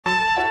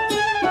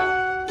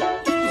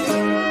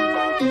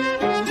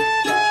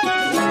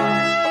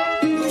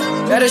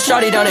Met a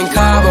shawty down in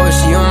Cabo,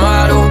 she a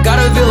model. Got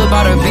a villa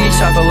by the beach,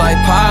 I feel like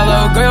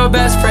Pablo. Girl, your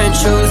best friend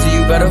choosie,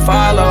 you better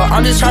follow.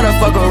 I'm just tryna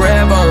fuck a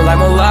redbone like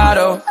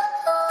Mulatto.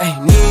 Hey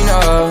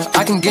Nina,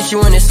 I can get you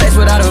in the States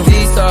without a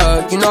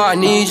visa. You know I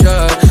need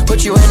ya.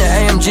 Put you in the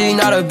AMG,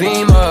 not a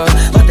beama.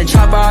 Let the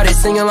choppa out, they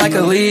singing like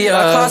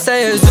Aaliyah. Clase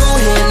Azul,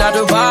 here, not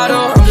the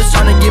bottle. I'm just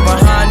tryna get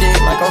behind it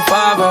like I'm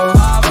 5-0.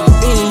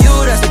 Me and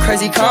you, that's a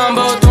crazy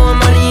combo. Throwing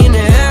money in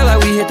the air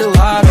like we hit the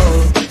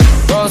lotto.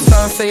 Roll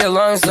something for your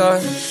lungs up.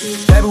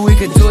 Baby, we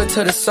could do it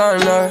till the sun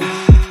up.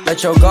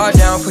 Let your guard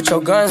down, put your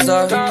guns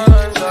up.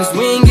 Cause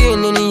we ain't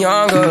getting any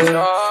younger.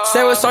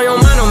 Say what's on your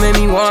mind, don't make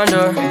me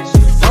wonder.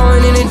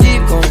 Going in the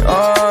deep,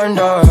 going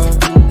under.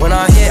 When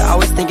I hit, I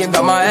was thinking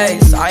about my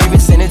ex. I even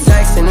sent a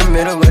text in the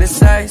middle of the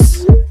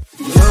sex.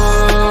 You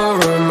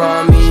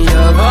remind me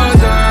of a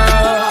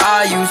girl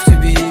I used to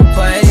be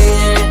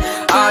playing.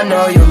 I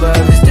know your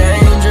love is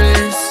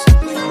dangerous.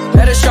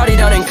 Met a shawty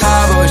down in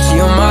Cabo, she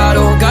a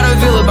model. Got a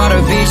villa by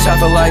the beach, I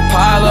feel like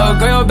Pablo.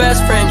 Girl, your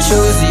best friend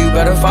choosie, you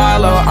better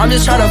follow. I'm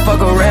just tryna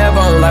fuck a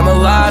redbone like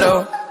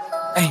Mulatto.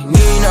 Hey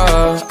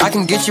Nina, I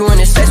can get you in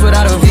the States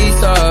without a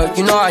visa.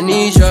 You know I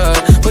need ya.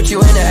 Put you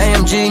in the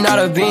AMG, not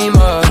a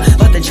beama.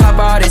 Let the choppa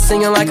out, they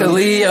singing like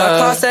Aaliyah.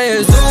 Clase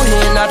Azul,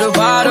 here, not the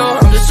bottle.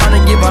 I'm just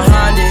tryna get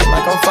behind it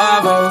like I'm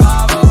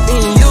 5-0. Me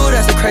and you,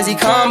 that's a crazy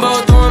combo.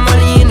 Throwing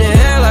money in the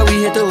air like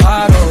we hit the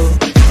lotto.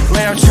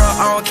 Lamb truck,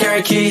 I don't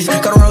carry keys.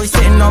 Got a rollie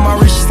sitting on my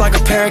wrist just like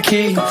a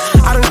parakeet.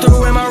 I done threw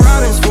away my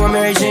Robins for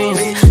Mary Jeans.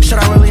 Shit,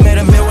 I really made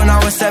a meal when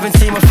I was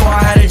 17 before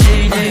I had a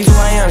GD. 2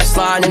 AM,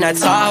 sliding in that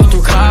Tahoe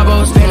through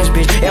Cabo, Spanish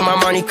beach, in my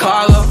Monte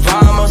Carlo,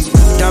 vamos.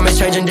 Diamonds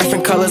changing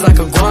different colors like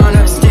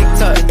iguana. Stick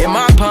tuck in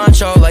my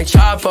poncho like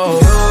Chapo.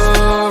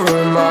 You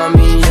remind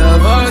me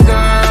of a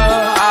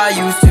girl I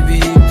used to be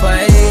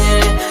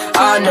playing.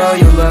 I know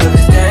your love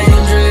is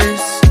dangerous.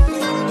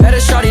 Met a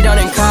shawty down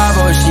in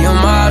Cabo, she a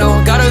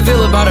model. Got a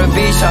villa by the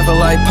beach, I feel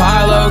like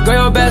Pablo.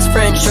 Girl, your best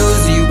friend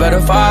choosie, you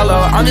better follow.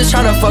 I'm just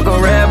tryna fuck a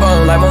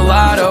redbone like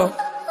Mulatto.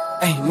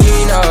 Hey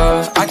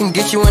Nina, I can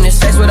get you in the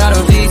States without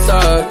a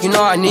visa. You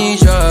know I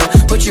need ya.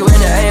 Put you in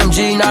the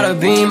AMG, not a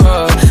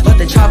beama. Let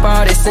the choppa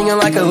out, they singing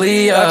like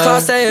Aaliyah.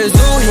 Clase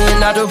Azul, here,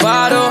 not the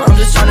bottle. I'm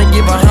just tryna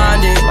get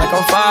behind it like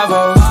I'm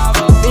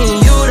 5-0. Me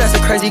and you, that's a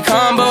crazy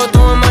combo.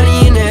 Throwing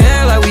money in the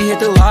air like we hit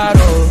the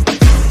lotto.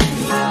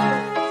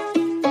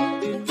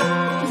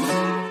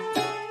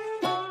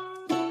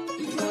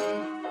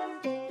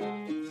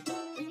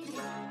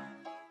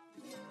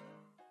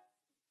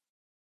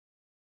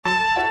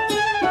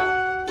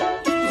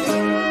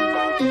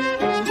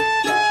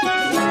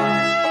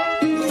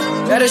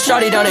 Met a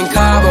shawty down in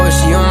Cabo,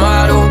 she a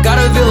model. Got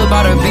a villa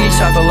by the beach,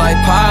 I feel like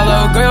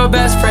Pablo. Girl, your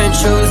best friend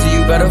choosie,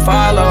 you better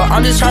follow.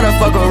 I'm just tryna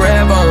fuck a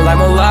redbone like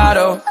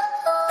Mulatto.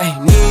 Hey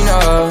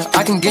Nina,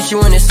 I can get you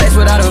in the States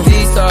without a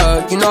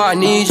visa. You know I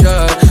need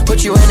ya.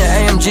 Put you in the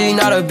AMG,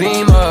 not a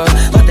beama.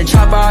 Let the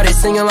choppa out, they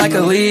singing like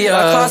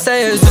Aaliyah.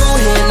 Clase Azul,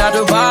 here, not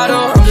the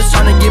bottle. I'm just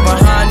tryna get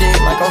behind it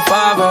like I'm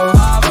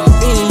 5-0.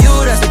 Me and you,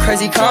 that's a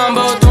crazy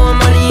combo. Throwing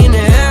money in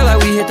the air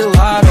like we hit the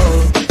lotto.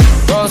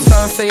 Roll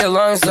something for your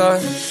lungs up.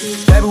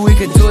 Baby, we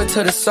could do it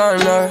till the sun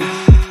up.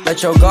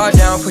 Let your guard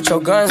down, put your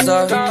guns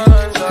up.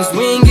 Cause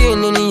we ain't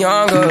getting any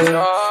younger.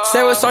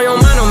 Say what's on your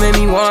mind, don't make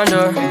me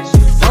wonder.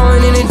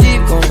 Going in the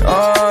deep, going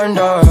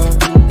under.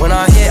 When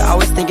I hit, I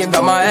was thinking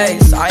about my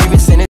ex. I even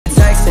sent a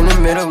text in the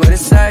middle of the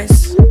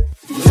sex.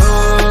 You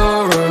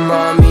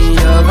remind me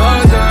of a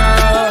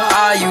girl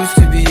I used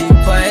to be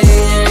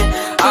playing.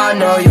 I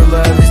know your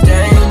love is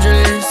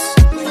dangerous.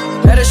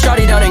 Met a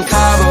shawty down in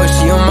Cabo,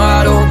 she a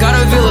model. Got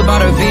a villa by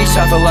the beach,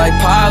 I feel like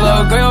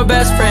Pablo. Girl, your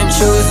best friend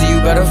choosie, you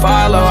better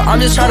follow. I'm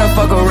just tryna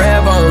fuck a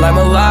redbone like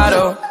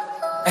Mulatto.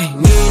 Hey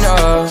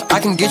Nina, I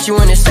can get you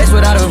in the States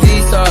without a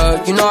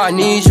visa. You know I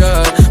need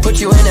ya. Put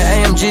you in the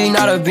AMG,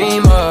 not a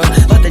beama.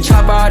 Let the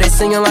choppa out, they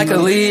singing like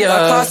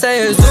Aaliyah. Clase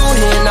Azul,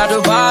 here, not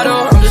the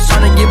bottle. I'm just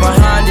tryna get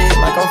behind it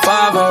like I'm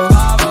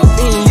 5-0.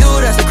 Me and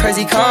you, that's a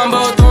crazy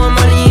combo. Throwing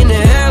money in the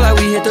air like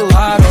we hit the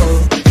lotto.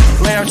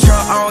 Lamb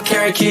truck, I don't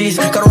carry keys.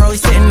 Got a rollie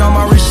sitting on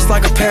my wrist just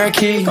like a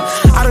parakeet.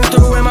 I done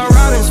threw away my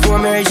Robins for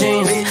Mary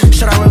Jeans.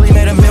 Shit, I really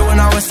made a meal when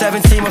I was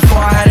 17 before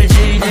I had a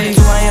GD.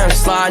 2 AM,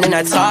 sliding in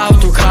that Tahoe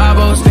through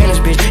Cabo, Spanish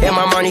beach, in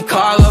my Monte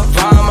Carlo,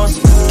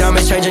 vamos.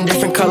 Diamonds changing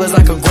different colors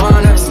like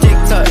iguana. Stick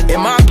tuck in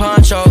my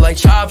poncho like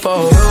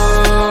Chapo.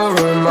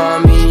 You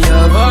remind me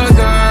of a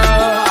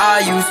girl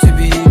I used to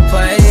be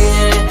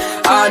playing.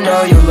 I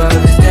know your love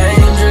is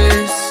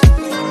dangerous.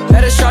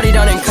 Met a shawty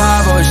down in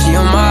Cabo, she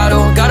a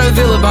model. Got a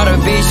villa by the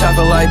beach, I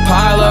feel like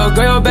Pablo.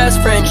 Girl, your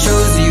best friend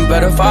choosie, you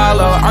better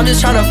follow. I'm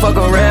just tryna fuck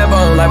a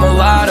redbone like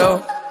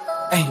Mulatto.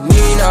 Hey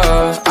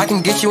Nina, I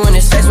can get you in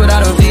the States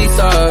without a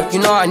visa. You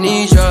know I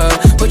need ya.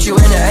 Put you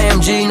in the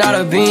AMG, not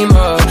a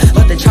beama.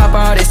 Let the choppa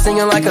out, they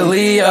singing like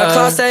Aaliyah.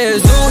 Clase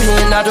Azul,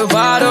 here, not the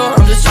bottle.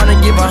 I'm just tryna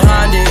get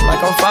behind it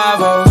like I'm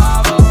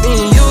 5-0.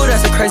 Me and you,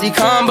 that's a crazy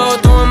combo.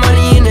 Throwing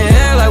money in the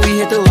air like we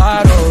hit the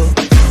lotto.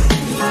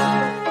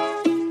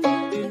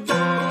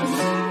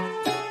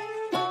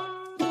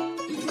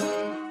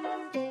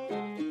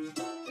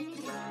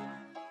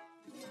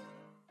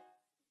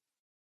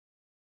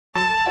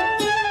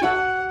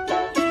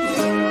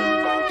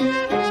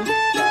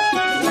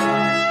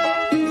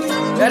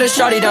 Met a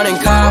shawty down in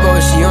Cabo,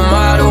 she a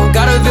model.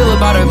 Got a villa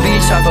by the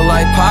beach, I feel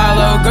like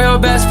Pablo. Girl,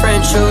 best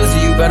friend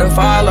choosie, you better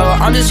follow.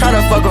 I'm just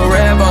tryna fuck a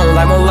redbone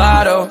like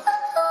Mulatto.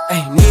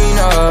 Hey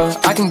Nina,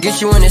 I can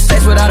get you in the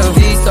States without a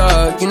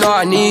visa. You know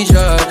I need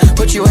ya.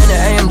 Put you in the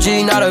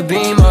AMG, not a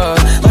beama.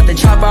 Let the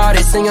choppa out,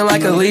 they singing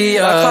like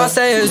Aaliyah.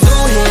 Clase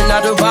Azul, hitting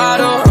out the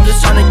bottle. I'm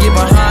just tryna get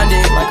behind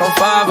it like I'm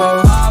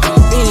 5-0.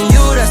 Me and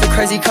you, that's a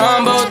crazy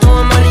combo.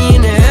 Throwing money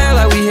in the air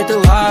like we hit the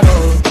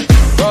lotto.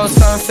 Roll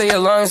something for your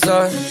lungs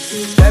up.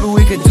 Baby,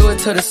 we could do it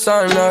till the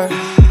sun up.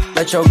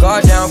 Let your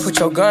guard down, put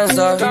your guns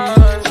up.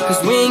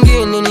 Cause we ain't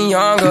getting any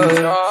younger.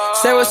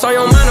 Say what's on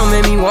your mind, don't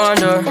make me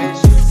wonder.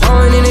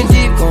 Going in the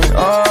deep, going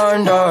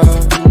under.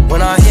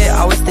 When I hit,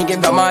 I was thinking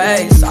about my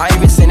ex. I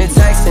even sent a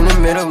text in the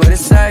middle of the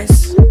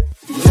sex.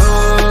 You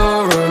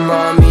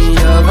remind me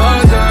of a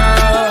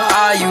girl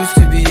I used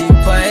to be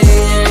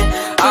playing.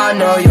 I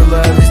know your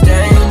love is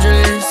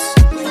dangerous.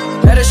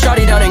 Met a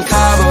shawty down in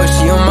Cabo,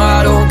 she a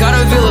model. Got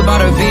a villa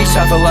by the beach,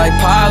 I feel like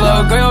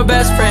Pablo. Girl,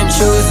 best friend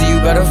choosie, you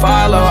better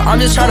follow. I'm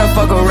just tryna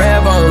fuck a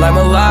redbone like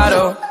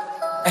Mulatto.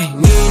 Hey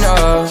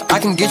Nina, I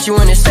can get you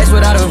in the States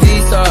without a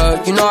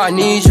visa. You know I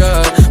need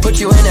ya. Put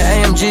you in the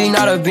AMG,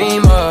 not a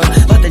beama.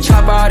 Let the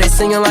choppa out, they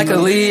singing like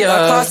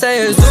Aaliyah. Clase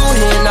Azul,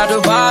 hitting out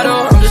the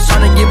bottle. I'm just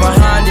tryna get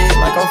behind it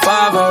like I'm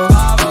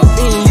 5-0.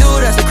 Me and you,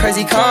 that's a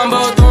crazy combo.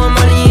 Throwing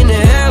money in the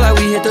air like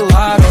we hit the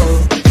lotto.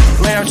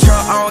 Lamb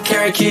truck, I don't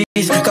carry keys.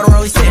 Got a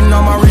rollie sitting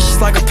on my wrist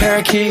just like a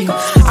parakeet.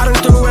 I done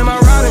threw away my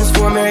Robins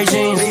for Mary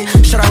Jeans.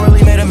 Should I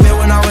really made a meal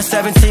when I was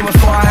 17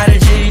 before I had a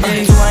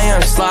GD? 2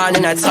 a.m. sliding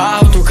in that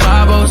Tahoe through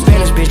Cabo,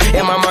 Spanish beach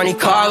in my Monte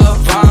Carlo,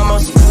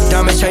 vamos.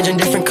 Diamonds changing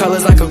different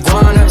colors like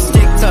iguana.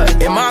 Stick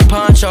tuck in my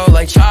poncho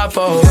like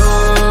Chapo.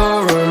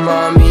 You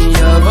remind me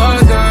of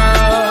a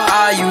girl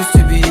I used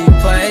to be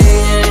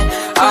playing.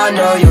 I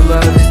know your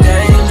love is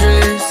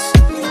dangerous.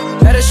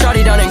 Met a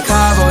shawty down in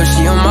Cabo,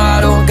 she a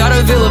model. Got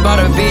a villa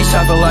by the beach,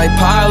 I feel like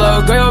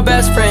Pablo. Girl,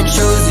 best friend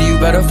choosie, you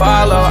better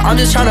follow. I'm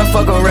just tryna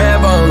fuck a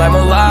redbone like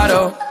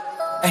Mulatto.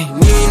 Hey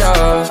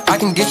Nina, I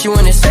can get you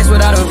in the States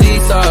without a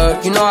visa.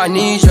 You know I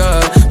need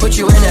ya. Put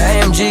you in the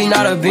AMG,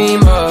 not a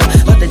beama.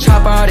 Let the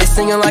choppa out, they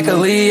singing like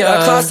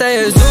Aaliyah.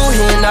 Clase Azul,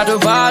 hitting out the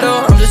bottle.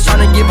 I'm just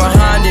tryna get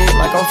behind it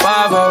like I'm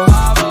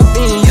 5-0.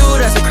 Me and you,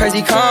 that's a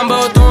crazy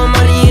combo. Throwing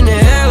money in the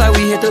air like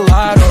we hit the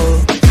lotto.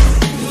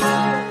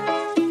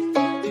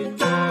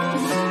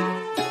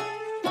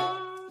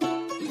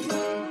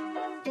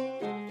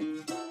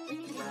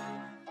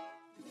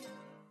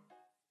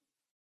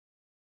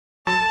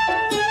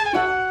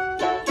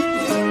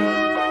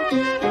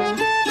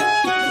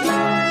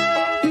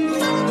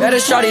 Met a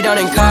shawty down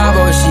in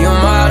Cabo, she a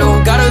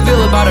model. Got a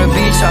villa by the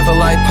beach, I feel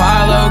like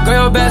Pablo.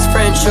 Girl, best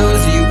friend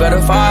choosie, you better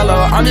follow.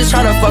 I'm just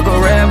tryna fuck a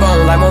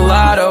redbone like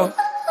Mulatto.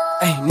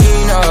 Hey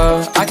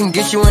Nina, I can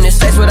get you in the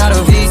States without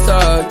a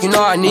visa. You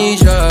know I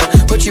need ya.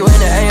 Put you in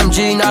the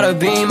AMG, not a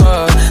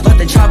beama. Let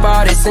the choppa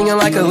out, they singing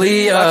like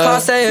Aaliyah.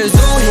 Clase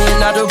Azul,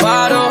 hitting out the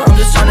bottle. I'm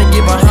just tryna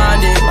get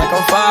behind it like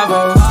I'm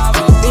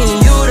 5-0. Me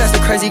and you, that's a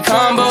crazy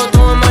combo.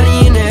 Throwing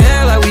money in the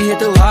air like we hit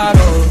the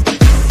lotto.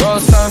 Roll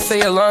something for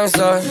your lungs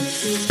up.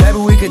 Baby,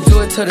 we could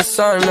do it till the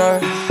sun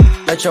up.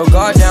 Let your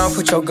guard down,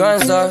 put your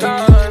guns up.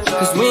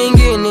 Cause we ain't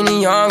getting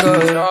any younger.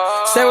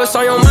 Say what's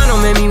on your mind,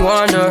 don't make me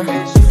wonder.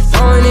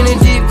 Going in the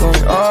deep,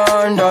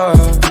 going under.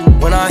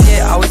 When I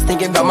hit, I was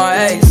thinking about my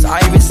ex. I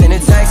even sent a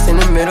text in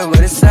the middle of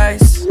the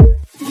sex.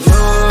 You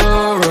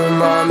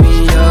remind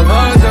me of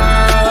a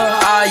girl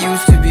I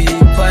used to be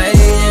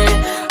playing.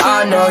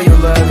 I know your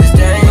love is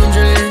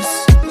dangerous.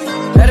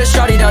 Met a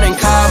shawty down in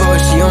Cabo,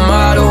 she a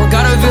model.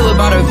 Got a villa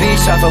by the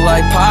beach, I feel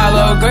like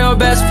Pablo. Girl,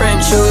 best friend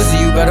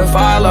choosie, you better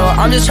follow.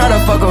 I'm just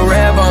tryna fuck a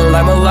redbone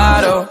like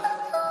Mulatto.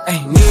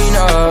 Hey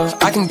Nina,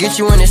 I can get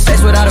you in the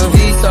States without a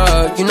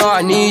visa. You know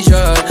I need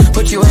ya.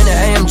 Put you in the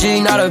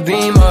AMG, not a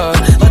beama.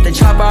 Let the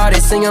choppa out, they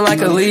singing like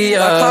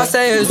Aaliyah.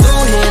 Clase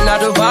Azul, hitting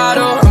out the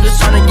bottle. I'm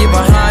just tryna get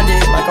behind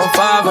it like I'm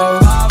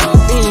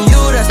 5-0. Me and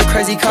you, that's a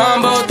crazy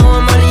combo.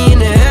 Throwing money in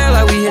the air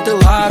like we hit the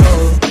lotto.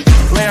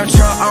 Lamb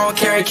truck, I don't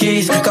carry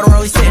keys. Got a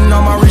rollie sitting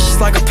on my wrist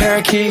just like a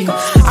parakeet.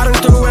 I done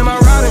threw away my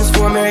Robins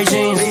for Mary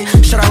Jeans.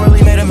 Should I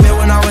really made a meal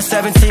when I was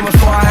 17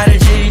 before I had a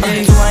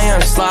GD? 2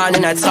 a.m. sliding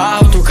in that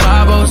Tahoe through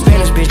Cabo,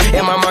 Spanish beach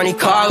in my Monte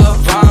Carlo,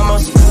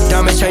 vamos.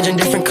 Diamonds changing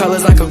different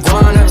colors like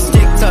iguana.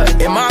 Stick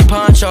tuck in my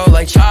poncho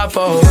like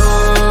Chapo.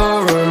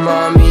 You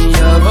remind me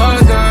of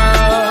a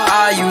girl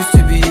I used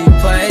to be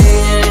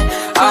playing.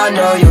 I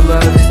know your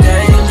love is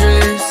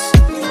dangerous.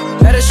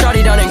 Met a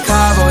shawty down in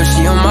Cabo,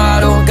 she a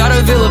model. Got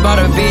a villa by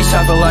the beach,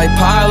 I feel like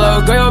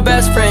Pablo. Girl,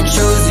 best friend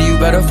choosie, you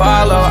better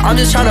follow. I'm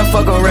just tryna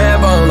fuck a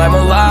redbone like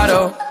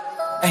Mulatto.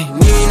 Hey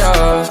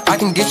Nina, I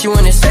can get you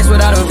in the States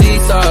without a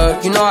visa.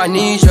 You know I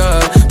need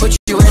ya. Put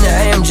you in the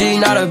AMG,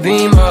 not a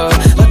beama.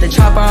 Let the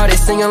choppa out, they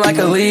singing like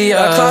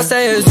Aaliyah. Clase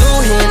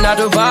Azul, hitting out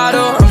the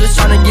bottle. I'm just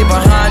tryna get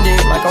behind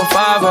it like I'm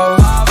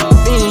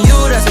 5-0. Me and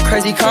you, that's a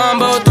crazy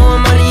combo.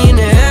 Throwing money in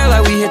the air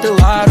like we hit the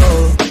lotto.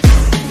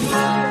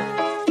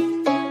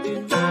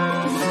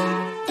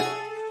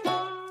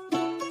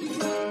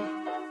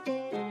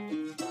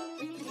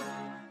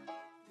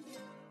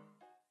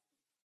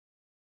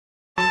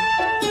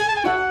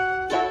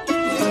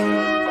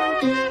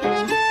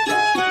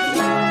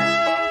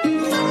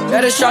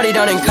 Met a shawty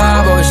down in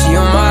Cabo, she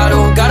a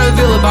model. Got a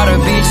villa by the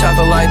beach, I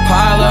feel like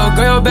Pablo.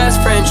 Girl, your best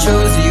friend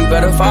choosie, you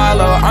better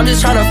follow. I'm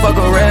just tryna fuck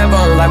a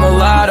redbone like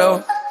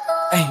Mulatto.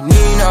 Hey,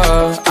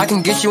 Nina, I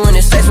can get you in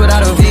the States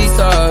without a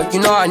visa. You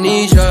know I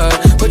need ya.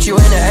 Put you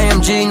in an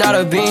AMG, not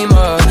a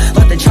beama.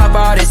 Let the choppa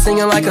out, they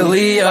singing like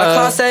Aaliyah.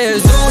 Clase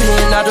Azul,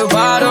 hittin out the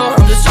bottle.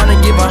 I'm just tryna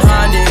get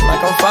behind it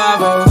like I'm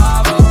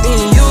 5-0. Me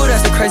and you,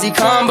 that's a crazy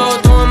combo.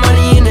 Throwing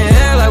money in the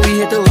air like we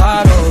hit the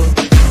lotto.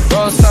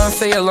 Roll something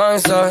for your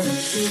lungs up.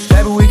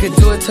 Baby, we could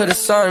do it till the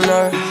sun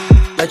up.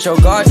 Let your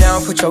guard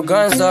down, put your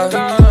guns up.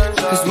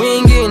 Cause we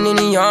ain't getting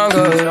any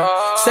younger.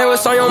 Say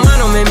what's on your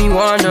mind, don't make me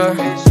wonder.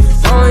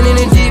 Going in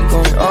the deep,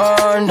 going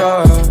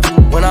under.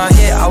 When I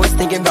hit, I was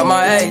thinking about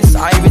my ex.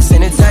 I even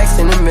sent a text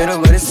in the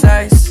middle of the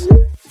sex.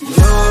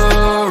 You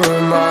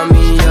remind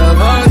me of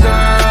a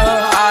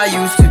girl I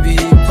used to be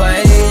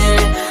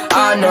playing.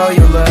 I know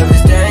your love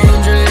is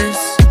dangerous.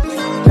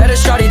 Met a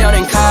shawty down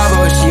in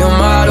Cabo, she a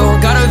model.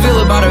 Got a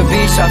villa by the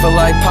beach, I feel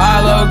like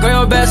Pablo.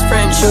 Girl, your best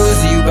friend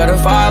choosie, you better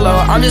follow.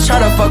 I'm just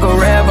tryna fuck a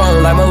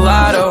redbone like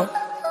Mulatto.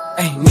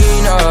 Hey,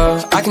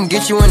 Nina, I can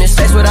get you in the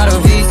States without a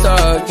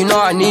visa. You know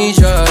I need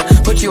ya.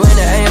 Put you in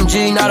an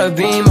AMG, not a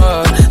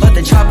beama. Let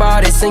the choppa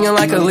out, they singing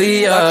like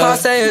Aaliyah.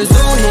 Clase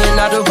Azul, hittin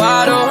out the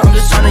bottle. I'm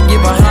just tryna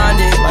get behind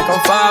it like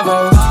I'm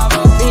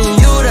 5-0. Me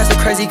and you, that's a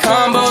crazy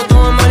combo.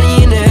 Throwing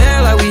money in the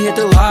air like we hit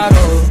the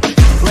lotto.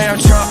 Lamb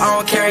truck, I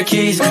don't carry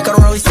keys. Got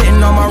a rollie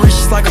sitting on my wrist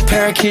just like a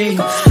parakeet.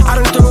 I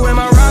done threw away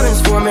my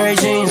Robins for Mary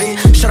Jeans.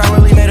 Should I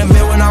really made a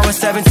meal when I was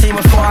 17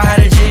 before I had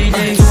a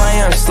GD? 2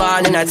 a.m.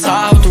 sliding in that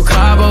Tahoe through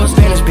Cabo,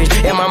 Spanish beach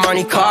in my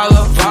Monte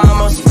Carlo,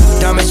 vamos.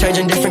 Diamonds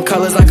changing different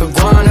colors like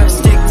iguana.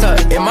 Stick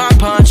tuck in my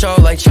poncho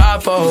like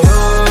Chapo.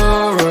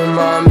 You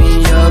remind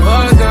me of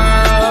a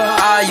girl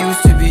I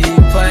used to be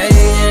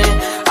playing.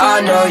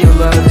 I know your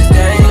love is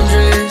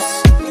dangerous.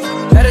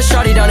 Met a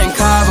shawty down in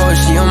Cabo,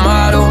 she a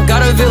model.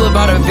 Got a villa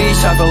by the beach,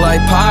 I feel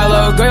like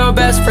Pablo. Girl, your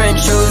best friend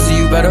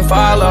choosie, you better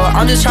follow.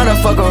 I'm just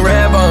tryna fuck a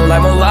redbone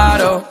like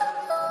Mulatto.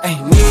 Hey,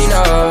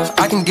 Nina,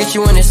 I can get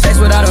you in the States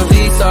without a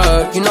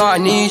visa. You know I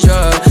need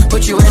ya.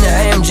 Put you in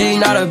an AMG,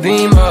 not a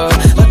beama.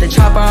 Let the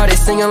choppa out, they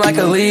singing like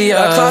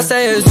Aaliyah.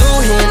 Clase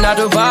Azul, hittin out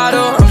the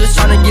bottle. I'm just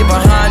tryna get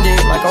behind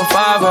it like I'm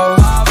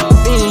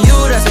 5-0. Me and you,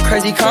 that's a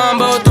crazy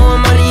combo.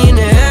 Throwing money in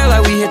the air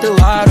like we hit the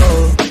lotto.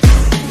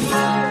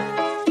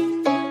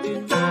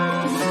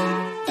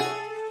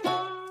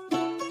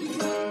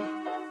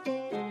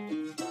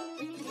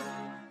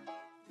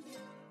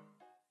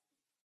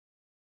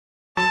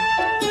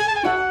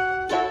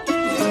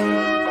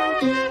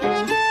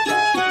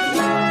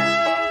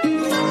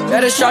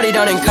 Met a shawty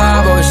down in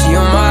Cabo, she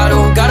a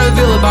model. Got a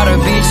villa by the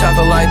beach, I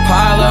feel like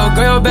Pablo.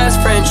 Girl, your best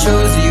friend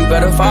choosie, you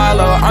better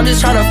follow. I'm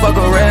just tryna fuck a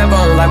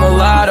redbone like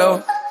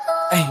Mulatto.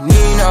 Hey,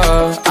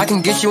 Nina, I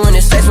can get you in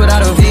the States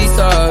without a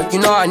visa. You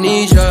know I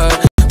need ya.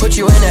 Put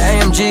you in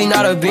an AMG,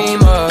 not a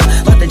beama.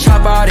 Let the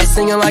choppa out, they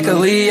singing like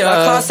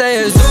Aaliyah.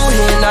 Clase Azul,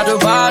 hittin out the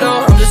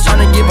bottle. I'm just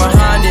tryna get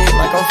behind it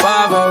like I'm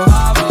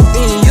 5-0.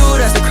 Me and you,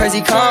 that's a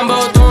crazy combo.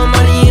 Throwing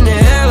money in the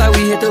air like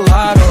we hit the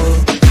lotto.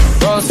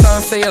 Roll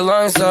something for your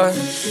lungs up.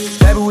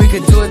 Baby, we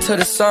could do it till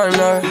the sun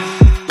up.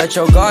 Let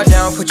your guard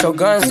down, put your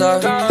guns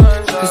up.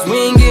 Cause we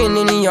ain't getting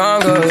any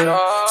younger.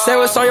 Say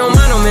what's on your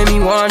mind, don't make me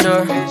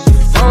wonder.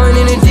 Going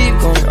in the deep,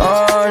 going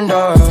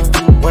under.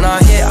 When I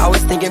hit, I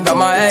was thinking about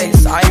my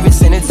ex. I even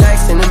sent a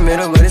text in the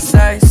middle of the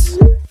sex.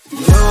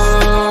 You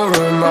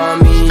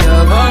remind me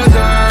of a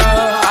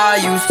girl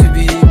I used to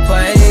be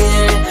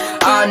playing.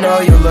 I know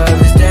your love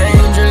is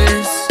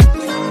dangerous.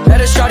 Met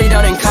a shawty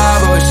down in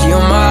Cabo, she a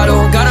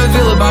model. Got a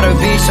villa by the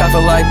beach, I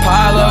feel like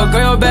Pablo.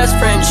 Girl, your best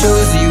friend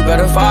choosie, you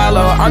better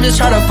follow. I'm just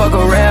tryna fuck a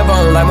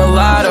redbone like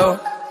Mulatto.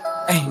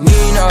 Hey,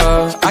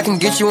 Nina, I can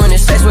get you in the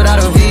States without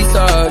a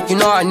visa. You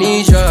know I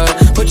need ya.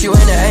 Put you in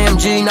an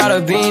AMG, not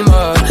a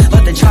beama.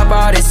 Let the choppa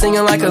out, they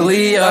singing like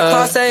Aaliyah.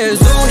 Clase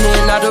Azul,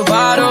 hittin out the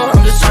bottle.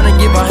 I'm just tryna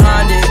get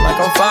behind it like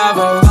I'm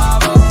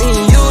 5-0. Me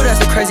and you,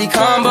 that's a crazy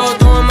combo.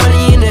 Throwing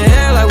money in the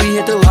air like we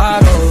hit the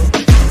lotto.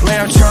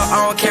 Lamb truck,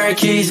 I don't carry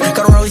keys. Got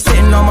a rollie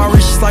sitting on my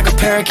wrist just like a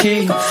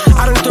parakeet.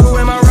 I done threw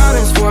away my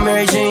Robins for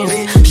Mary Jeans.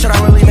 Should I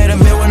really made a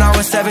meal when I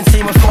was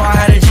 17 before I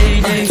had a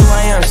GD? 2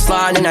 a.m.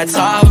 sliding in that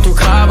Tahoe through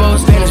Cabo,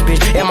 Spanish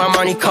beach in my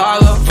Monte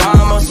Carlo,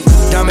 vamos.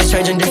 Diamonds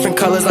changing different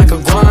colors like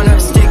iguana.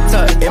 Stick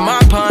tuck in my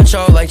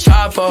poncho like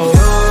Chapo.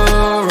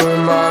 You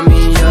remind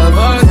me of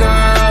a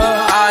girl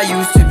I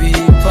used to be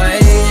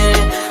playing.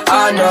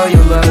 I know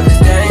your love is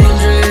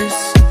dangerous.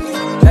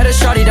 Met a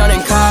shawty down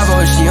in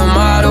Cabo, she a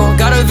model.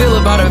 Got a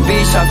villa by the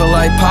beach, I feel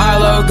like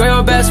Pablo. Girl,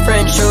 your best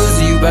friend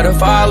choosie, you better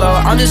follow.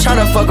 I'm just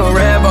tryna fuck a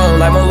redbone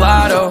like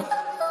Mulatto.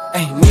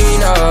 Hey,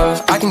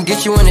 Nina, I can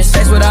get you in the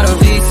States without a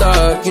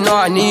visa. You know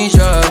I need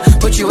ya.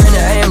 Put you in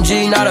an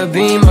AMG, not a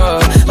beama.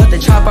 Let the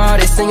choppa out,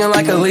 they singing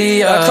like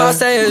Aaliyah.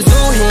 Clase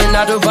Azul, hittin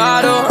out the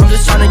bottle. I'm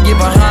just tryna get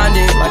behind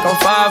it like I'm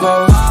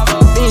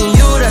 5-0. Me and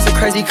you, that's a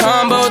crazy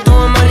combo.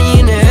 Throwing money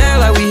in the air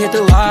like we hit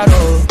the lotto.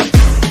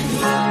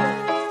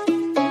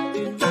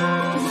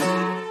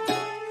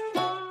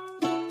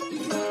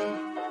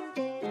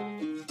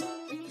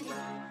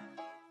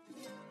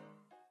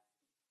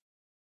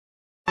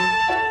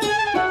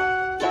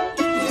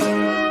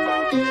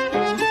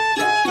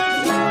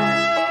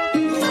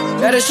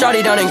 Met a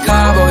shawty down in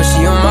Cabo,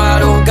 she a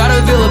model. Got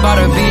a villa by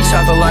the beach,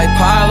 I feel like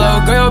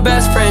Pablo. Girl, your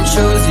best friend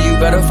choosie, you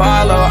better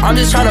follow. I'm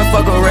just tryna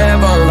fuck a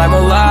redbone like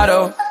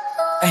Mulatto.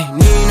 Hey,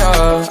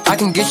 Nina, I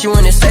can get you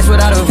in the States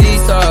without a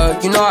visa.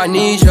 You know I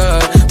need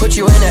ya. Put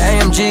you in an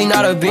AMG,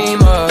 not a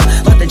beama.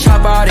 Let the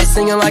choppa out, they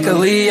singing like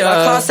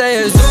Aaliyah.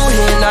 Clase Azul,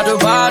 hittin out the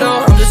bottle.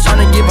 I'm just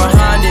tryna get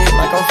behind it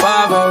like I'm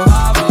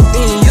 5-0.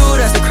 Me and you,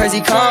 that's a crazy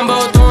combo.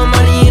 Throwing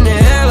money in the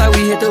air like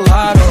we hit the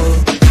lotto.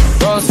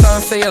 Roll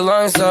something for your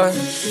lungs up.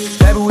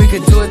 Baby, we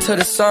could do it till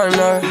the sun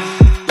up.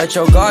 Let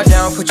your guard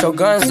down, put your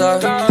guns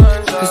up.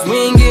 Cause we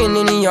ain't getting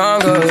any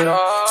younger.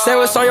 Say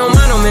what's on your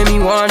mind, don't make me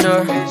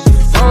wonder.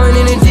 Going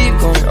in the deep,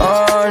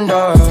 going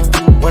under.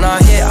 When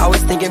I hit, I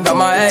was thinking about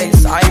my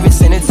ex. I even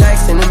sent a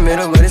text in the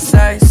middle of the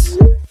sex.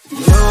 You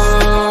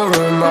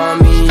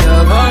remind me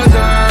of a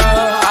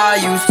girl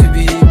I used to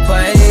be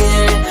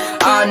playing.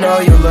 I know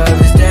your love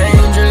is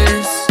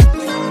dangerous.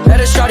 Met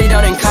a shawty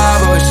down in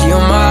Cabo, she a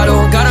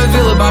model. Got a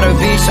villa by the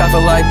beach, I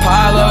feel like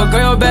Pablo.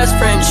 Girl, your best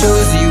friend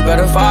choosie, you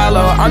better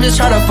follow. I'm just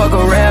tryna fuck a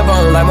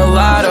redbone like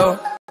Mulatto.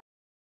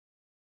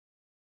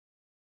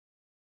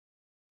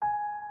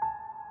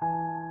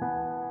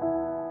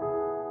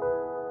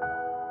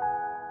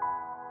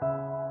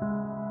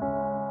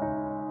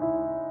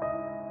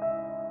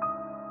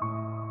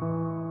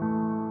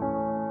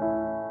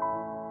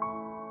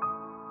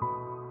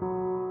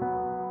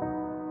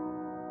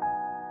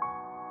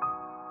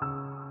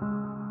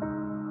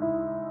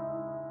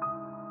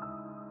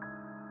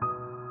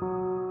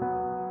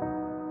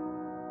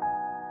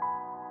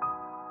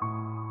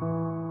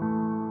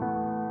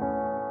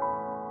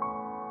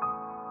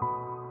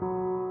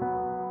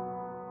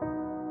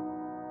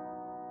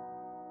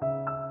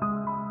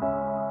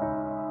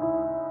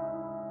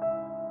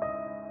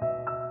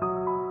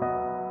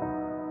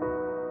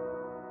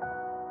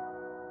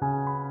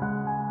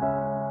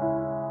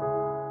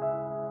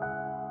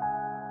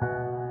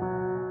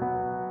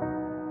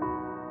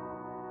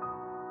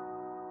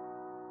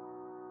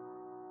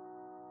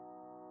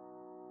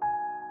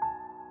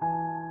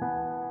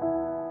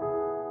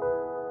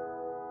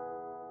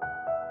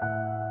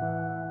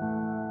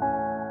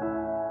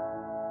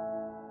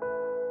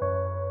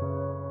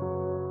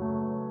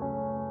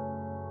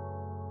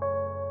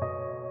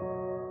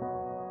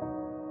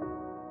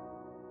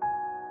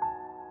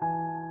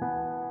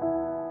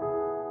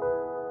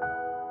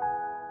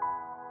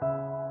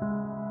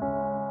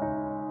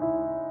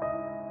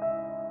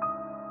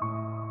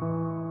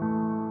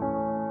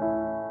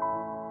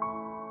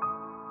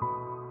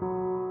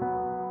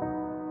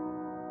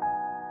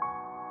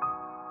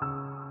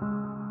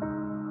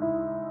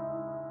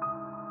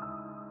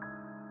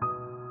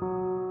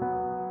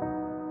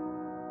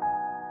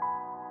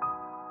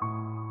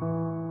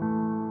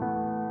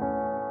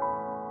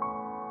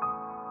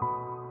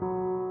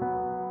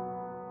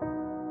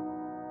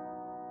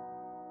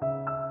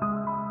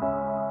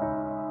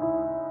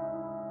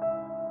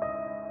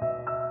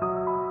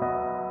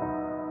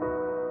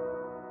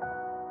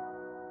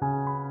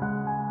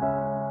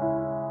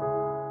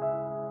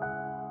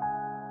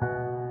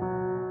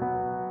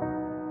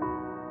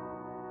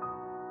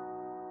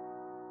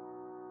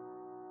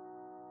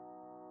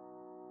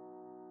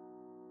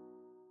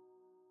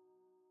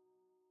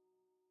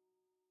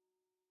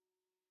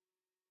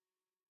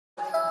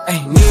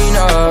 Hey,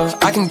 Nina,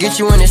 I can get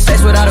you in the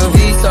States without a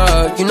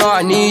visa. You know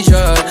I need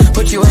ya.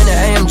 Put you in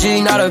an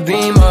AMG, not a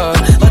beama.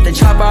 Let the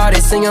choppa out, they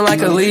singing like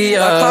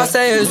Aaliyah.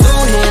 Clase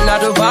Azul, hittin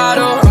out the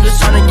bottle. I'm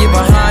just tryna get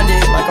behind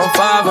it like I'm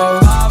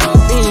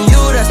 5-0. Me and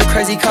you, that's a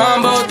crazy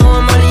combo.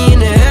 Throwing money in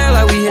the air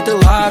like we hit the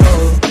lotto.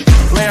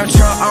 Lay on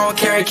truck, I don't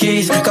carry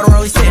keys. Got a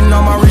rollie sitting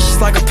on my wrist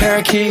just like a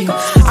parakeet.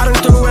 I done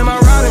threw away my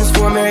Robins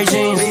for Mary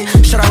Jeans.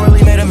 Should I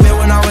really made a meal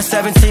when I was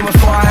 17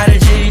 before I had a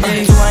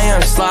GD? 2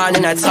 a.m. sliding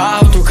in that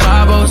Tahoe through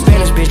Cabo,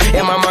 Spanish bitch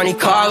in my Monte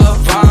Carlo,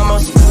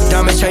 vamos.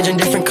 Diamonds changing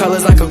different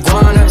colors like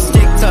iguana.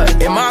 Stick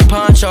tuck in my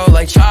poncho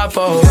like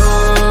Chapo.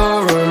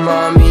 You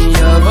remind me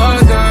of a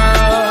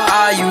girl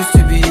I used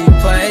to be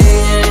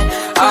playing.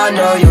 I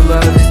know your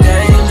love is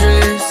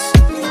dangerous.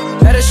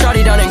 Met a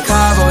shawty down in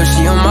Cabo,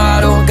 she a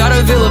model. Got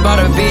a villa by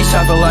the beach,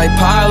 I feel like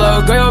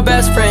Pablo. Girl, your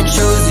best friend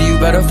choosie, you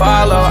better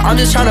follow. I'm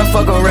just tryna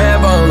fuck a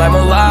redbone like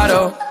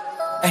Mulatto.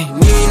 Hey,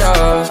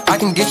 Nina, I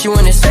can get you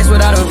in the States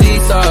without a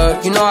visa.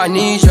 You know I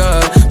need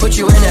ya. Put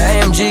you in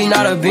an AMG,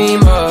 not a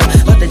beama.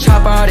 Let the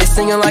choppa out, they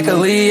singing like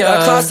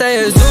Aaliyah. Clase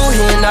Azul,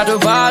 hittin out the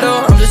bottle.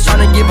 I'm just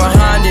tryna get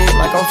behind it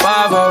like I'm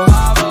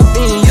 5-0.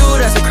 Me and you,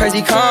 that's a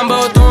crazy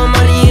combo. Throwing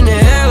money in the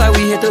air like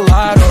we hit the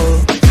lotto.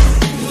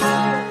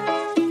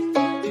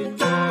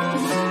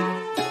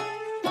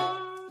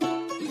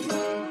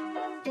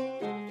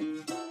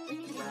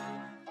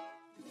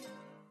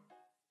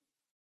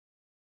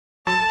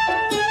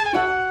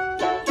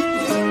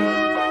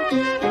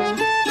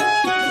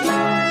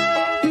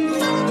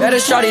 Met a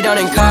shawty down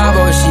in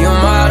Cabo, she a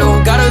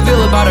model. Got a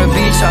villa by the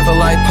beach, I feel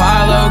like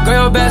Pablo.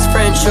 Girl, your best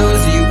friend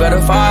choosie, you better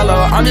follow.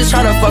 I'm just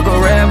tryna fuck a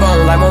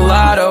redbone like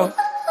Mulatto.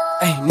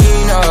 Hey,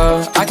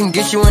 Nina, I can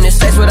get you in the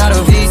States without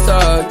a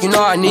visa. You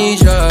know I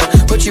need ya.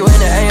 Put you in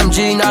an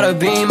AMG, not a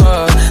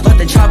beama. Let the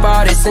the choppa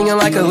out, they singing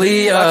like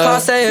Aaliyah.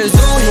 Clase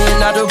Azul,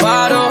 hitting out the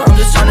bottle. I'm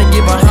just tryna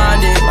get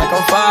behind it like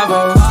I'm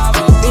 5-0.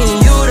 Me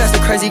and you, that's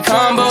the crazy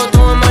combo.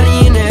 Throwing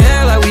money in the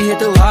air like we hit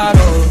the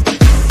lotto.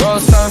 Roll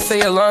something for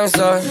your lungs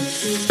up.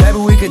 Maybe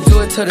we could do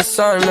it till the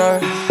sun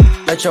up.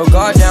 Let your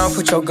guard down,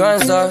 put your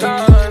guns up.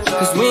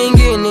 Cause we ain't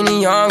getting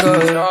any younger.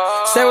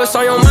 Say what's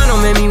on your mind,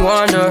 don't make me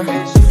wonder.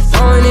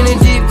 Going in the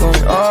deep,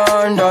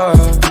 going under.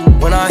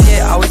 When I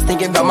hit, I was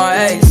thinking about my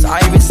ex. I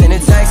even sent a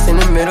text in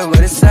the middle of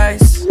the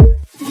sex.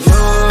 You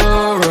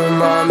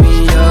remind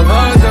me of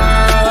a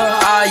girl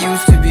I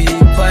used to be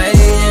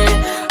playing.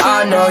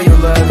 I know your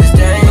love is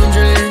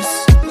dangerous.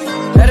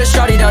 Met a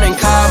shawty down in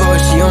Cabo,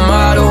 she a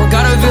model.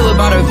 Got a villa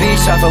by the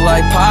beach, I feel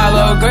like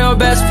Pablo. Girl, your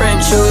best friend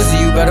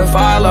choosie, you better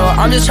follow.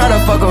 I'm just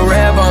tryna fuck a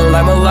redbone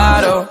like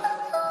Mulatto.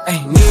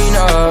 Hey,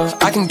 Nina,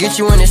 I can get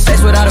you in the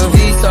States without a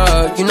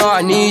visa. You know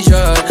I need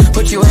ya.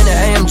 Put you in the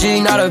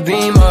AMG, not a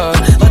beama.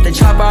 Let the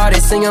choppa out, they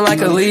singing like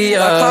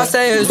Aaliyah.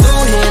 Clase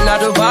Azul, hitting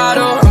out the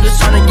bottle. I'm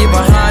just tryna get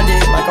behind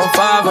it like I'm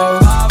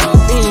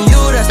 5-0. Me and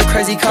you, that's a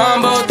crazy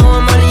combo.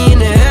 Throwing money in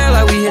the air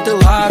like we hit the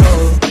lotto.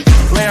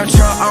 Lamb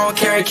truck, I don't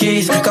carry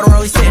keys. Got a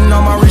rollie sitting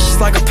on my wrist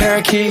just like a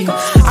parakeet.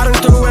 I done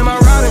threw away my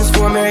Robins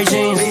for Mary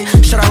Jeans.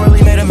 Shit, I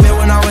really made a meal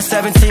when I was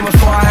 17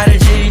 before I had a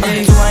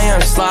GD. 2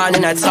 AM, sliding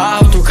in that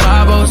Tahoe through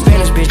Cabo,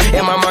 Spanish bitch,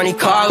 in my Monte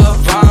Carlo,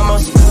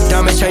 vamos.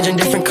 Diamonds changing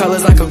different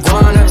colors like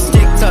iguana.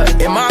 Stick tuck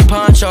in my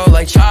poncho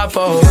like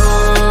Chapo.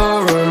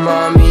 You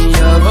remind me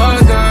of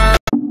a girl.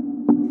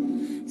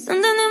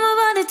 Something in my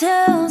body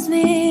tells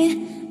me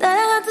that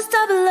I have to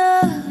stop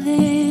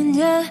loving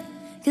ya.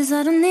 Cause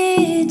I don't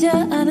need ya,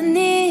 I don't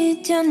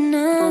need ya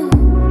now.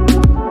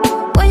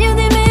 When you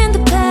leave me in the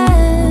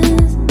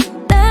past,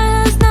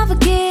 that's not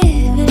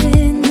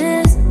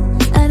forgiveness.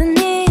 I don't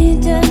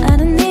need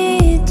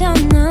ya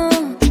now.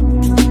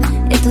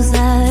 Y tú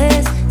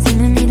sabes, si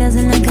me miras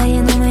en la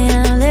calle no me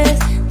hables,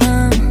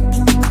 no.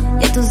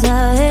 Y tú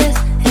sabes,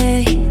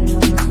 hey,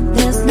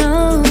 there's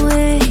no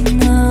way,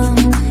 no.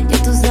 Y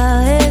tú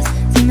sabes,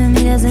 si me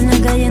miras en la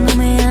calle no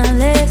me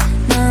hables,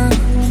 no.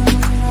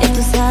 Y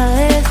tú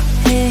sabes,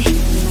 hey,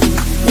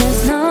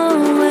 there's no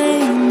way,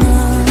 no.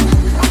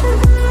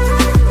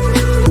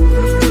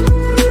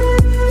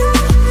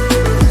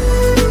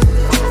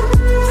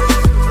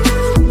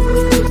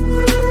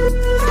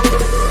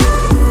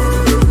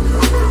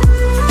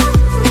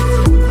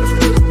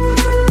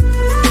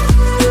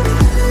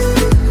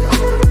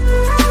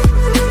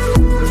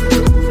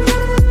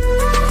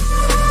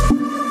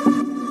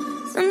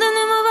 Something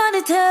in my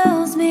body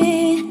tells me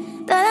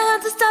that I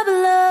have to stop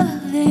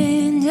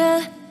loving ya.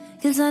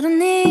 Cause I don't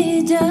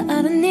need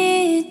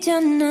ya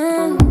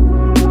now.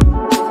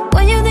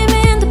 When you leave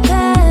me in the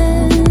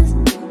past,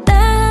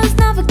 that's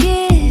not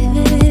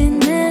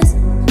forgiveness.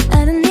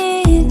 I don't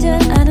need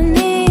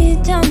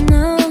ya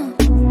now.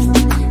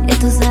 Y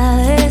tú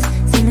sabes,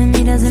 si me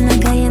miras en la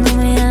calle no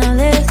me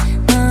hables,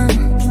 no.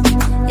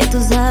 Y tú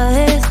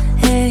sabes,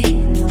 hey,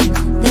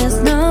 there's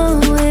no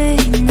way,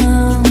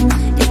 no.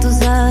 Y tú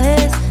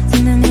sabes,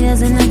 si me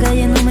miras en la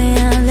calle no me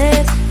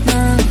hables, no.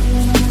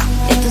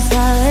 Y tú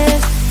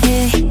sabes,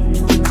 hey,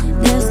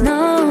 there's no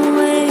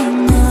way,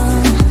 no.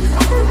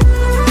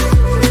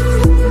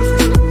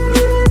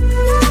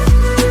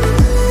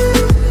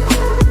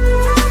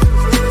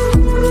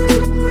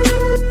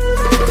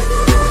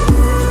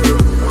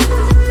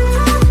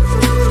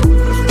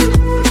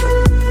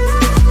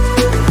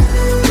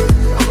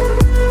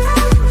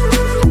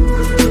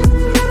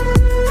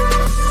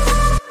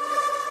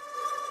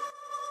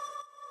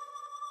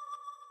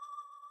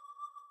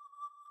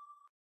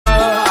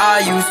 I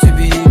used to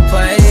be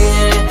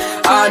playing.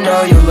 I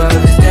know your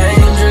love is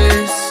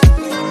dangerous.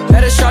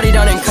 Met a shawty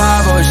down in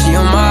Cabo, she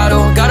a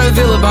model. Got a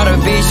villa by the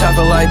beach, I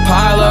feel like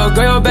Pablo.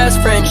 Girl, your best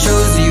friend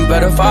choosie, you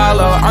better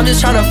follow. I'm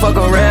just tryna fuck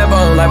a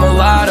redbone like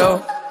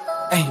Mulatto.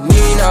 Hey,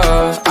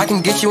 Nina, I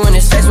can get you in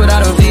the States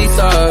without a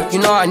visa. You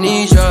know I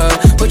need ya.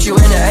 Put you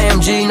in the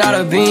AMG, not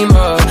a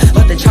beama.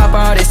 Let the choppa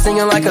out, they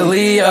singing like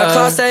Aaliyah.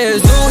 Clase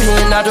Azul,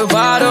 hitting out the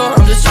bottle.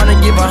 I'm just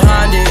tryna get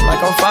behind it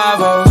like I'm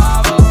 5-0.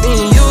 Me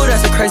and you,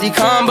 that's a crazy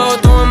combo.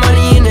 Throwing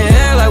money in the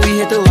air like we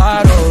hit the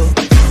lotto.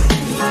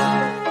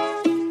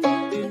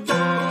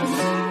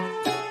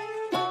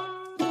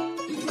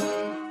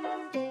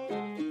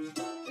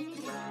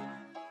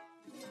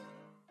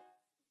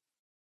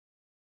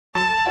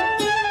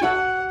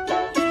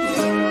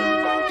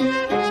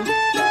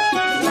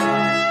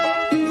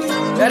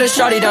 Met a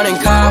shawty down in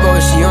Cabo,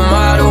 she a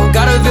model.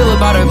 Got a villa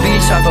by the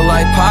beach, I feel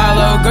like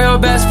Pablo. Girl, your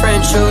best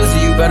friend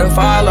choosie, you better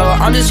follow.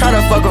 I'm just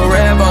tryna fuck a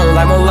redbone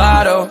like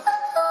Mulatto.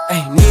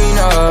 Hey,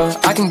 Nina,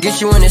 I can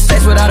get you in the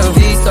States without a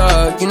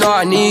visa. You know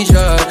I need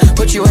ya.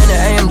 Put you in the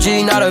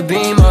AMG, not a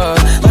beama.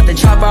 Let the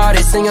choppa out,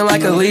 they singing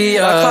like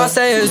Aaliyah.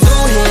 Clase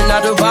Azul, hitting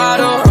out the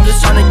bottle. I'm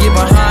just tryna get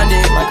behind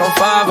it like I'm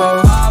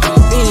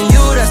 5-0. Me and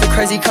you, that's a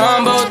crazy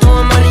combo.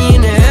 Throwing money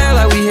in the air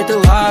like we hit the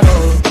lotto.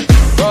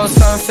 Roll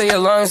something for your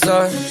lungs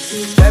up.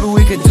 Maybe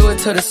we could do it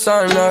till the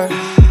sun up.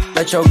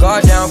 Let your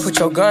guard down, put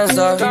your guns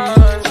up.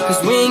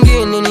 Cause we ain't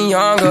getting any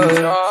younger.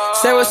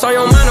 Say what's on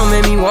your mind, don't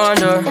make me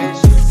wonder.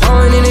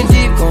 Throwin in the deep.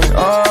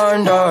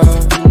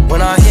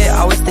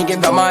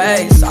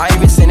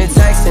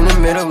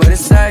 middle of the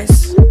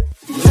sex.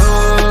 You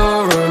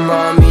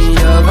remind me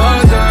of a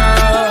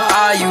girl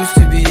I used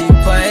to be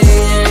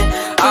playing.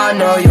 I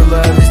know your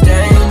love is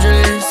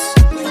dangerous.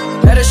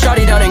 Met a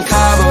shawty down in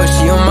Cabo,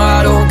 she a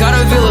model. Got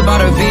a villa by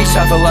the beach,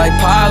 I feel like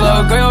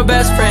Pablo. Girl, your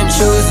best friend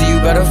choosie, you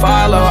better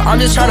follow. I'm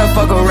just tryna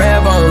fuck a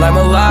redbone like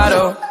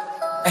Mulatto.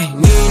 Hey,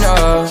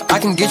 Nina, I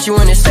can get you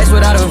in the States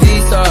without a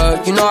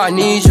visa. You know I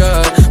need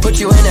ya. Put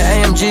you in an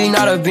AMG,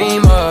 not a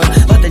beama.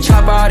 Let the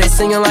choppa out, they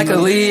singing like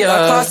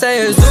Aaliyah. Clase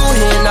Azul,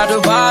 hittin, not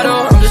the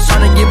bottle. I'm just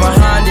tryna get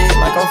behind it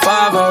like I'm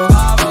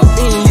 5-0.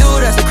 Me and you,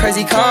 that's a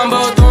crazy combo.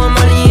 Throwing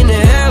money in the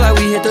air like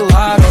we hit the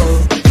lotto.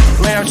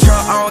 Lamb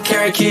truck, I don't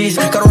carry keys.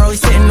 Got a rollie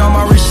sitting on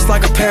my wrist just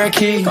like a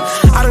parakeet.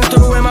 I done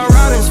threw away my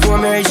Robins for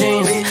Mary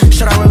Jeans.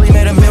 Shit, I really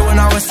made a meal when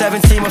I was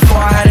 17 before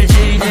I had a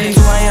GD.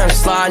 2 AM,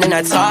 sliding in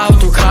that Tahoe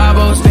through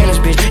Cabo. Spanish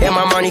bitch, in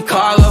my Monte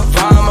Carlo,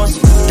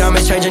 vamos.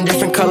 Diamonds changing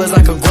different colors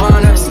like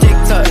iguana. Stick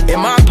tuck in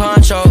my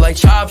poncho like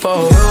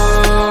Choppa.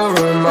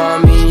 You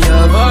remind me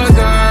of a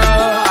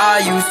girl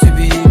I used to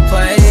be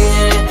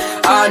playing.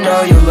 I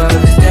know your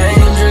love is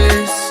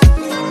dangerous.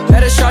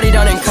 Met a shawty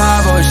down in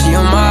Cabo, she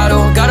a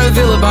model. Got a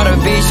villa by the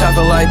beach, I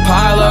feel like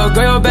Pablo.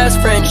 Girl, your best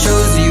friend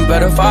choosie, you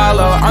better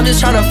follow. I'm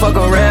just tryna fuck a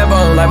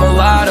redbone like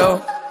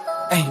Mulatto.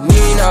 Hey,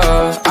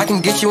 Nina, I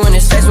can get you in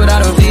the States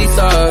without a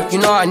visa. You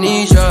know I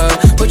need ya.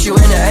 Put you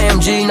in an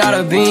AMG, not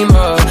a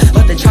beamer.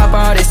 Let the choppa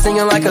out, they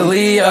singing like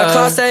Aaliyah.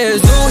 Clase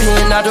Azul,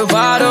 hittin, not the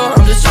bottle.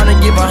 I'm just tryna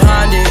get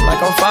behind it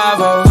like I'm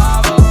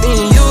 5-0.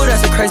 Me and you,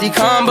 that's a crazy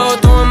combo.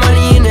 Throwing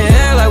money in the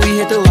air like we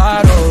hit the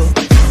lotto.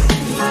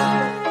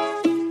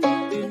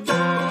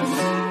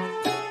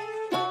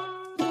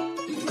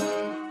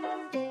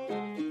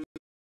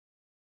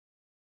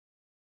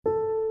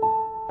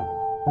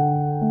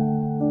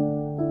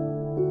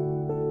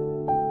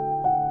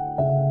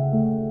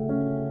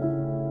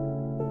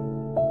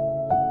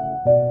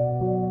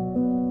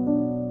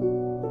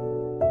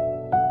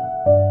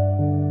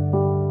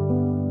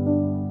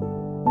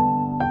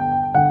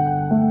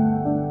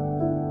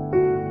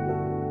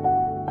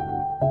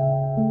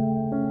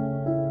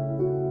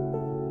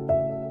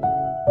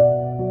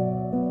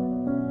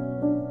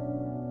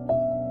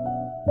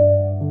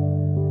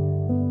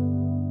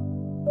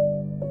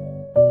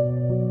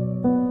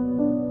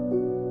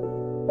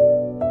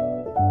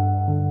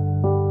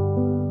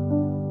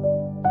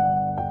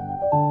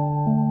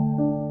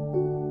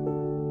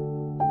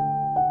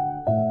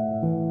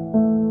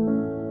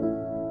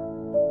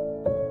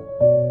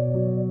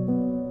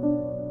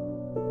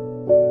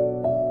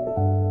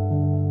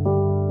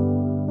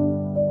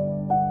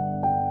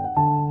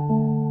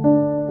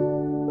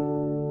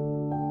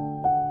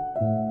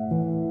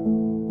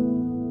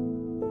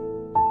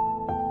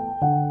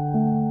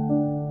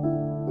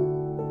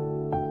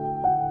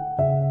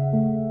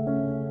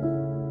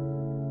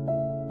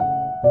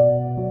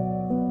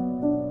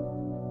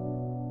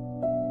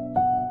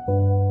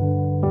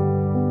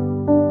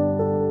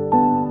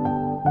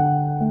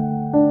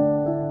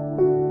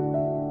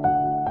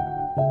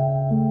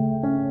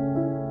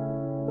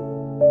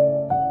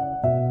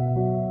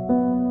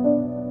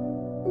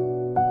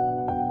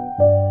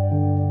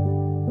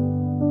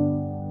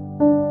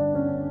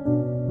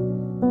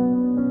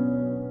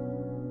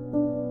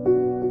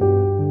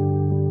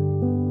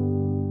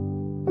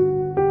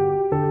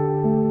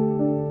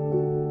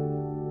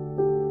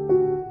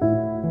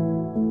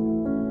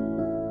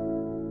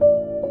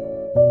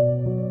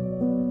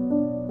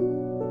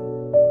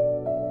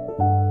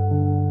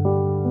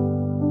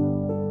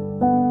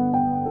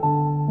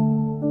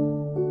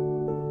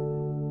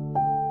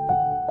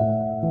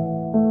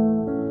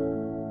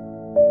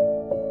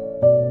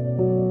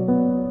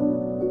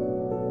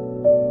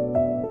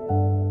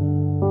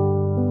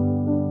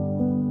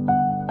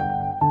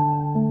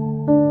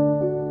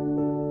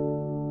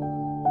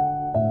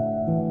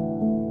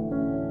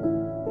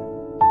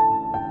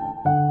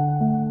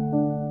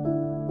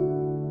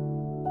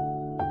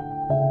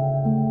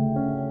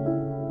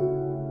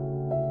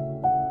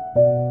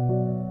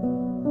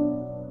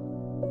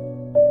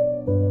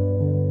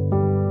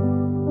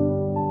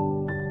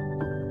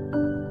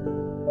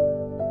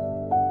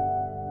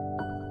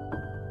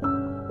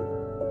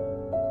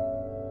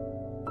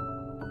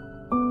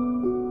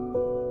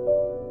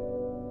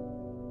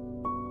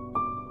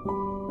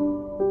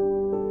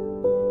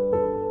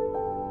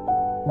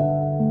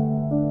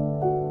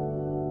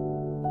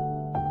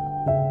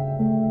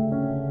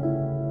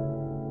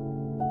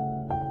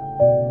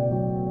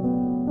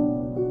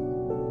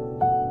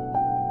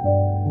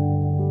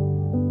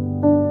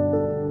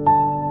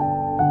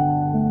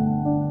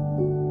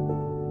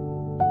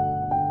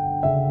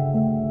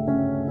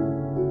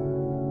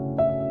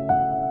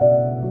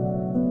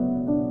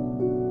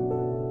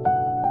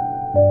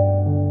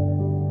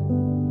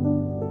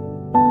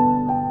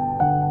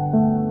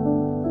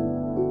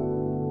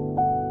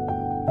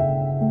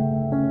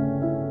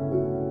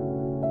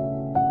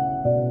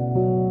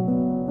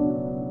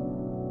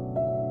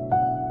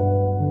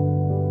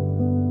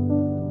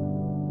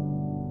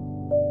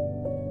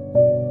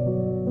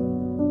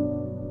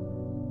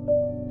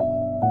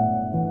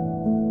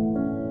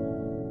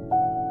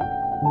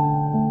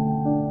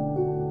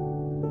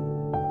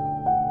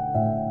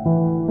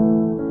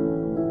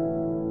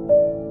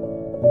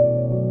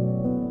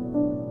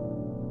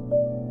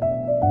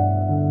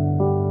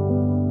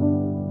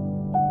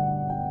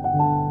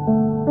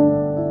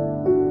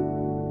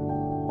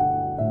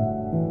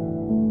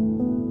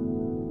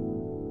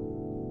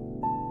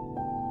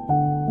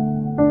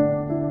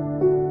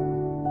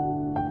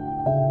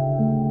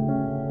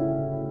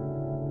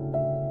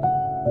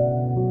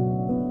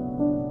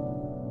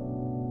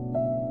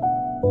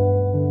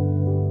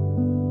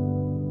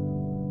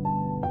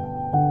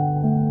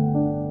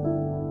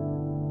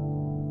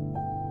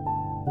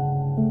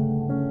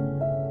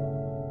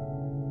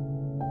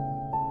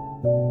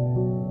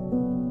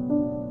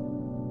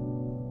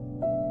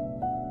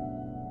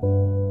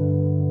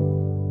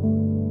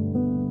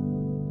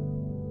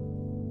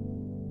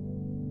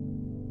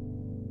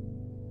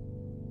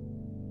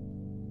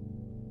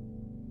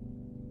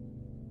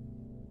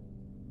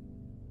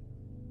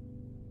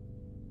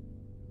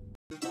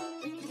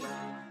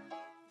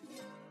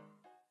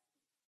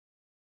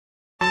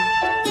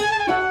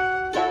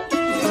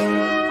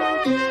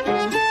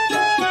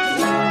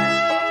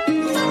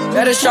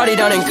 a shawty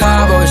down in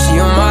Cabo, she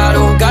a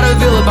model. Got a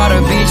villa by the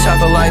beach, I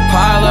feel like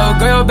Pablo.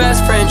 Girl, your best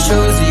friend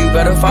choosie, you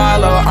better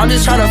follow. I'm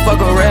just tryna fuck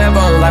a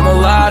redbone like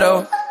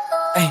Mulatto.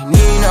 Hey,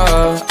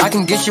 Nina, I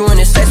can get you in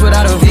the States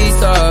without a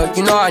visa.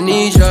 You know I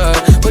need ya.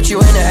 Put you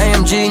in an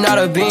AMG, not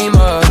a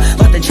beama.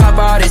 Let the choppa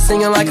out, it's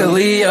singing like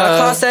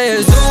Aaliyah. Clase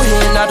Azul,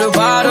 hittin out the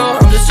bottle.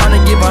 I'm just tryna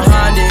get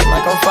behind it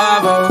like I'm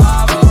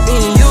 5-0. Me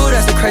and you,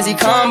 that's a crazy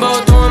combo.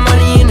 Throwing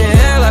money in the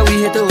air like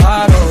we hit the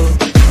lotto.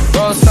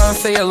 Roll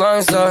something for your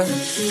lungs up.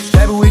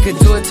 Maybe we could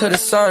do it till the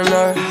sun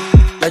up.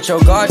 Let your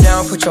guard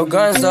down, put your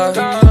guns up.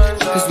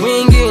 Cause we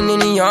ain't getting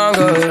any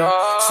younger.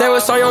 Say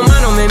what's on your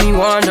mind, don't make me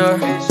wonder.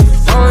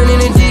 Going in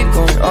the deep,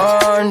 going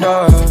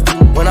under.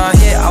 When I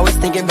hit, I was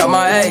thinking about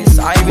my ex.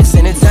 I even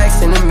sent a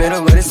text in the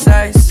middle of the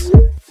sex.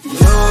 You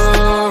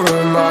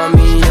remind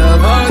me of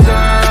a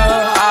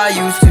girl I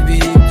used to be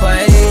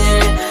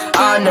playing.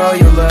 I know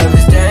your love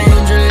is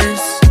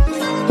dangerous.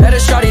 Met a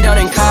shawty down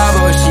in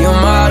Cabo, she a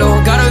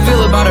model. Got a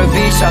villa by the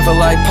beach, I feel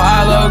like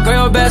Pablo.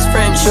 Girl, your best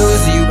friend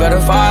choosie, you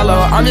better follow.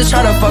 I'm just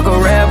tryna fuck a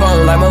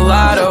redbone like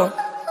Mulatto.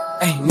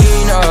 Hey,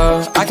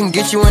 Nina, I can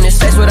get you in the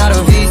States without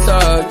a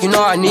visa. You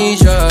know I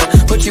need ya.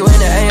 Put you in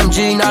an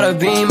AMG, not a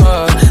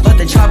beama. Let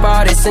the choppa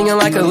out, it's singing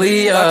like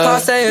Aaliyah.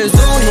 Clase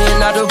Azul,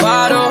 hittin out the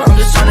bottle. I'm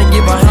just tryna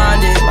get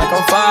behind it like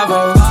I'm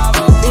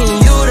 5-0. Me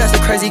and you, that's a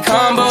crazy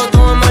combo.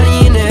 Throwing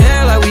money in the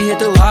air like we hit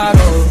the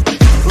lotto.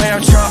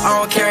 Lamb truck, I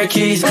don't carry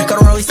keys. Got a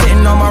rollie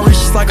sitting on my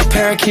wrist just like a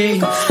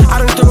parakeet. I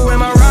done threw away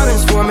my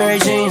Robins for Mary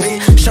Jeans.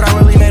 Shit, I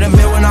really made a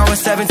meal when I was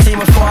 17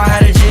 before I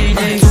had a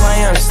GED. 2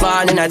 AM,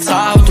 sliding in that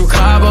Tahoe through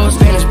Cabo.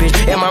 Spanish bitch,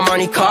 in my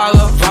Monte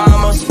Carlo,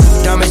 vamos.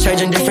 Diamonds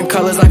changing different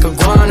colors like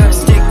iguana.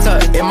 Stick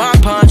tuck in my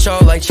poncho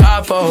like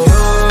Chapo.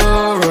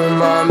 You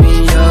remind me